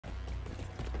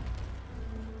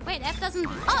Wait, F doesn't...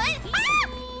 Oh,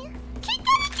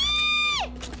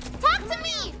 Takanashi! Talk to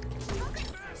me!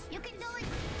 You can do it.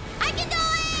 I can do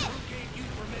it!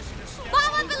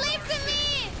 Mama believes in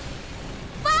me!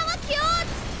 Mama cute!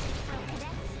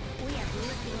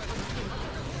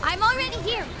 I'm already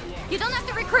here. You don't have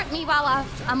to recruit me, Wawa.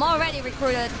 I'm already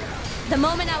recruited. The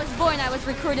moment I was born, I was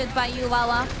recruited by you,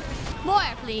 Wawa. More,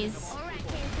 please. Alright,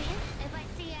 champion. If I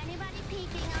see anybody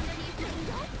peeking underneath the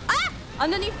window... Ah!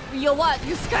 Underneath your what?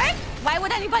 Your skirt? Why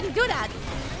would anybody do that?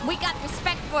 We got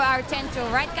respect for our tento,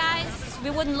 right, guys? We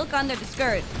wouldn't look under the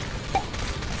skirt.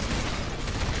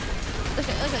 Look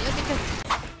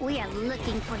at. We are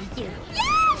looking for you.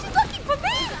 Yeah, she's looking for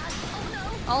me. Oh,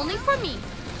 no. Only for me.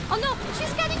 Oh no,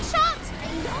 she's getting shot.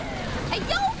 Hey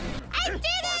yo, I did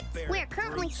it. We're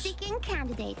currently seeking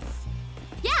candidates.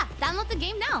 Yeah, download the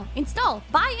game now. Install,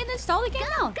 buy and install the game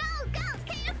now. Go,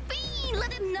 KFB!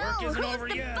 Let him know who's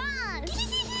the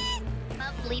boss.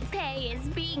 Monthly pay is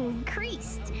being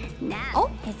increased.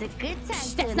 Now is a good time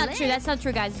to That's not true. That's not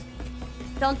true, guys.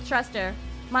 Don't trust her.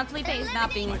 Monthly pay is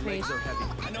not being increased.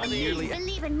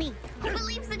 Believe in me. Who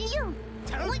believes in you?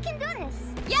 We can do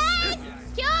this. Yes!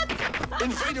 Cute!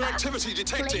 Invader activity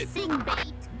detected. Placing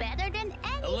bait better than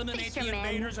any Eliminate fisherman. the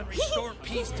invaders and restore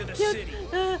peace to the city.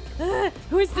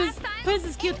 Who is this? Who is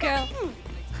this cute girl?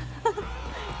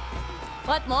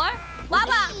 What more?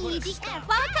 Wawa!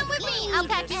 Wawa, come with me. I'll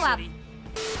pack you up.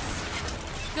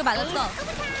 Goodbye, let's go.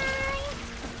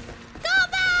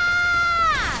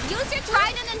 Goodbye! Use your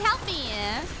trident and help me.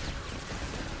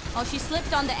 Oh, she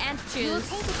slipped on the ant You will juice.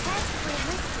 take a test for a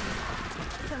listing.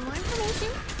 For more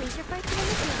information, please refer to the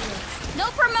materials. No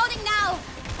promoting now.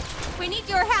 We need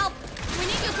your help. We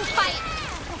need you to fight.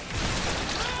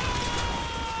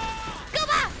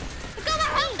 Goodbye!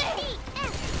 Goodbye, help me!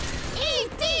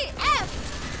 EDF!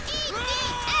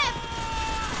 EDF!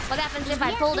 What happens if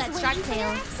I pull that shark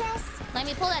tail? Let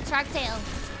me pull that shark tail.